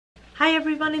Hi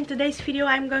everyone, in today's video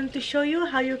I'm going to show you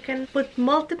how you can put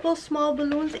multiple small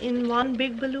balloons in one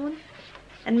big balloon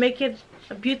and make it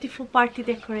a beautiful party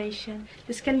decoration.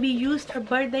 This can be used for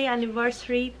birthday,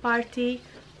 anniversary, party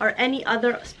or any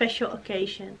other special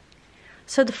occasion.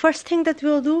 So the first thing that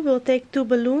we'll do, we'll take two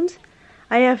balloons.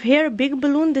 I have here a big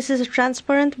balloon, this is a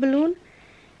transparent balloon,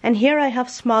 and here I have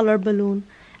smaller balloon,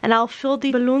 and I'll fill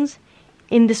the balloons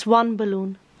in this one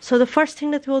balloon. So the first thing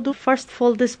that we'll do, first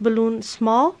fold this balloon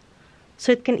small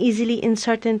so it can easily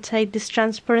insert inside this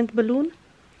transparent balloon,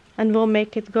 and we'll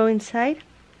make it go inside.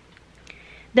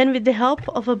 Then with the help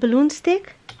of a balloon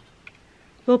stick,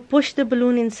 we'll push the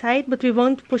balloon inside, but we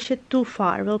won't push it too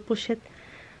far. We'll push it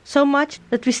so much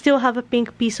that we still have a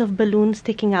pink piece of balloon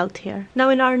sticking out here. Now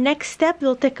in our next step,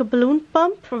 we'll take a balloon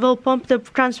pump. We'll pump the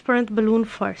transparent balloon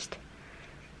first.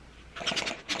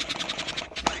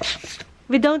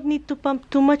 We don't need to pump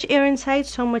too much air inside,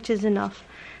 so much is enough.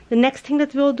 The next thing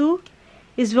that we'll do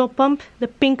is we'll pump the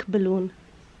pink balloon.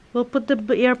 We'll put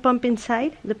the air pump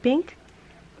inside, the pink,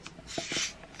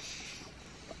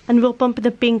 and we'll pump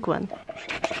the pink one.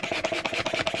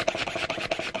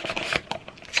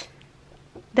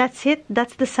 That's it,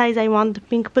 that's the size I want the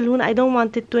pink balloon. I don't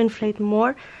want it to inflate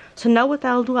more. So now what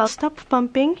I'll do, I'll stop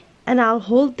pumping and I'll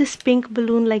hold this pink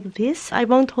balloon like this. I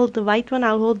won't hold the white one,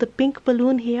 I'll hold the pink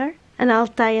balloon here and I'll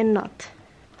tie a knot.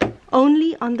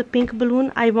 Only on the pink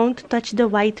balloon, I won't touch the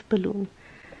white balloon.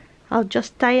 I'll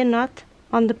just tie a knot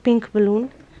on the pink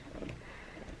balloon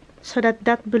so that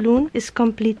that balloon is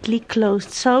completely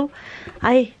closed. So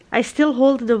I still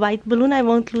hold the white balloon, I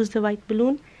won't lose the white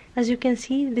balloon. As you can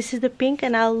see, this is the pink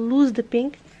and I'll lose the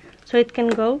pink so it can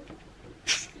go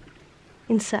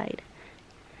inside.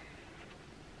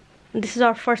 This is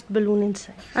our first balloon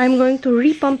inside. I'm going to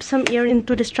repump some air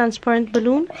into this transparent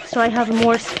balloon so I have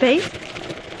more space.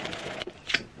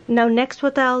 Now next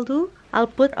what I'll do, I'll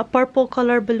put a purple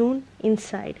color balloon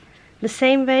inside. The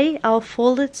same way, I'll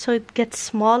fold it so it gets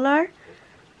smaller.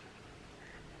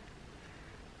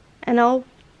 And I'll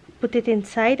put it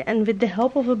inside, and with the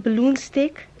help of a balloon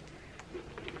stick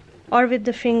or with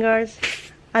the fingers,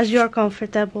 as you are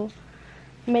comfortable,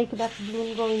 make that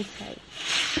balloon go inside.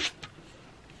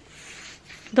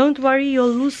 Don't worry, you'll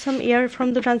lose some air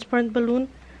from the transparent balloon,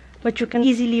 but you can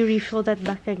easily refill that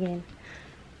back again.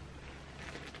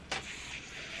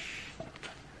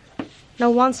 Now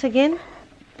once again,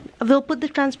 we'll put the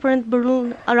transparent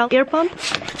balloon around air pump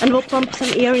and we'll pump some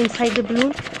air inside the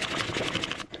balloon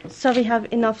so we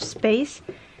have enough space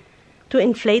to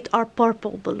inflate our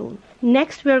purple balloon.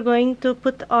 Next we are going to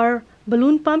put our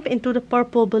balloon pump into the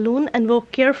purple balloon and we'll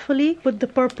carefully put the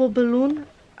purple balloon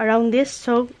around this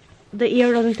so the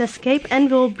air doesn't escape,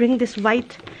 and we'll bring this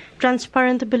white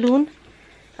transparent balloon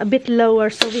a bit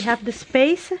lower so we have the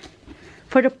space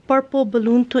for the purple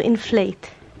balloon to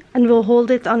inflate. And we'll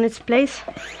hold it on its place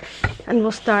and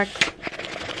we'll start.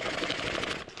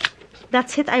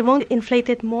 That's it, I won't inflate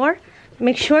it more.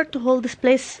 Make sure to hold this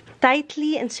place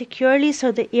tightly and securely so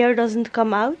the air doesn't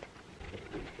come out.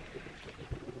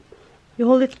 You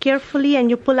hold it carefully and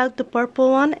you pull out the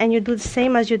purple one and you do the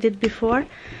same as you did before.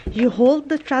 You hold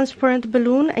the transparent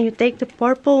balloon and you take the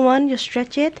purple one, you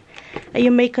stretch it and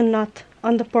you make a knot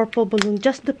on the purple balloon,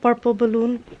 just the purple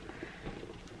balloon.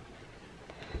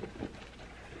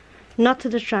 Not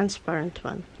the transparent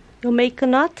one. You'll make a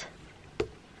knot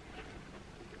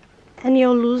and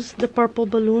you'll lose the purple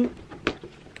balloon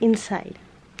inside.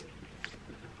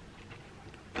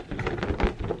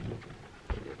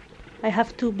 I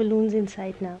have two balloons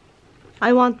inside now.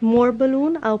 I want more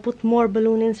balloon, I'll put more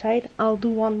balloon inside. I'll do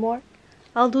one more.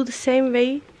 I'll do the same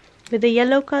way with the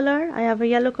yellow color. I have a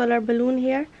yellow color balloon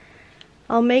here.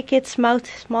 I'll make its mouth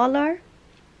smaller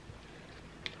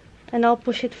and I'll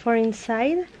push it for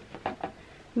inside.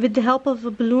 With the help of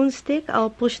a balloon stick, I'll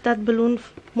push that balloon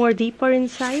more deeper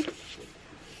inside.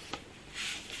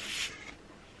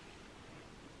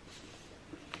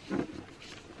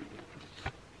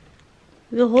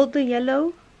 We'll hold the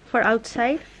yellow for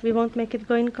outside. We won't make it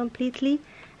go in completely.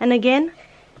 And again,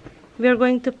 we are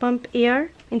going to pump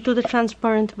air into the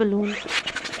transparent balloon.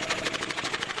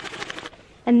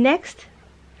 And next,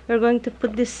 we're going to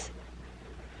put this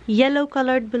yellow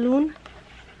colored balloon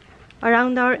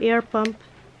around our air pump,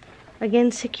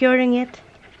 again securing it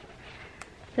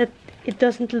that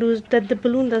the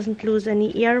balloon doesn't lose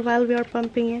any air while we are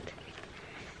pumping it,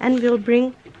 and we'll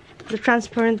bring the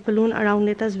transparent balloon around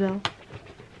it as well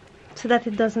so that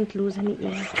it doesn't lose any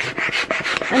air.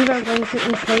 And we're going to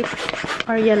inflate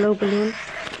our yellow balloon.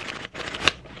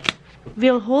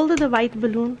 We'll hold the white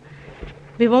balloon,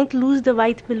 we won't lose the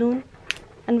white balloon,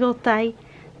 and we'll tie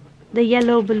the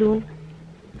yellow balloon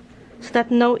so that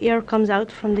no air comes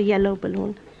out from the yellow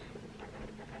balloon.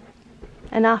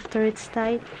 And after it's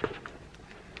tied,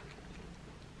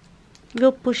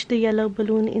 we'll push the yellow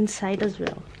balloon inside as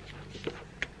well.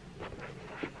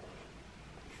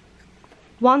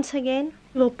 Once again,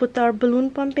 we'll put our balloon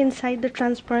pump inside the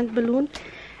transparent balloon,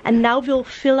 and now we'll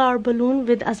fill our balloon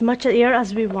with as much air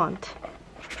as we want.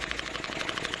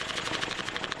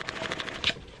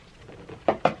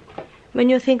 When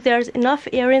you think there's enough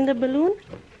air in the balloon,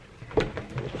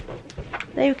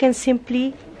 then you can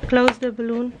simply close the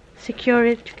balloon, secure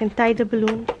it. You can tie the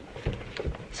balloon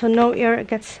so no air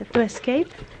gets to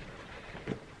escape.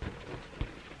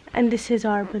 And this is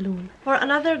our balloon. For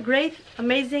another great,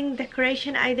 amazing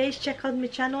decoration ideas, check out my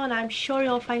channel, and I'm sure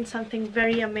you'll find something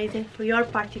very amazing for your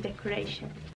party decoration.